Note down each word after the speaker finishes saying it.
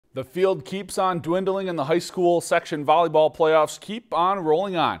The field keeps on dwindling and the high school section volleyball playoffs keep on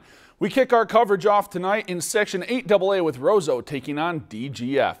rolling on. We kick our coverage off tonight in Section 8AA with Roseau taking on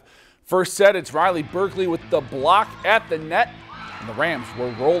DGF. First set, it's Riley Berkeley with the block at the net, and the Rams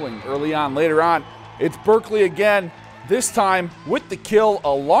were rolling early on. Later on, it's Berkeley again, this time with the kill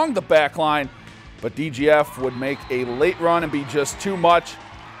along the back line, but DGF would make a late run and be just too much.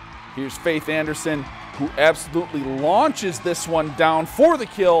 Here's Faith Anderson, who absolutely launches this one down for the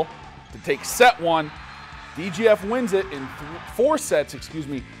kill to take set one. DGF wins it in 4 sets,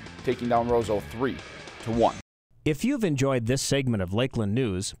 taking down Roseau 3-1. If you've enjoyed this segment of Lakeland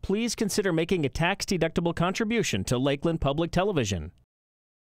News, please consider making a tax-deductible contribution to Lakeland Public Television.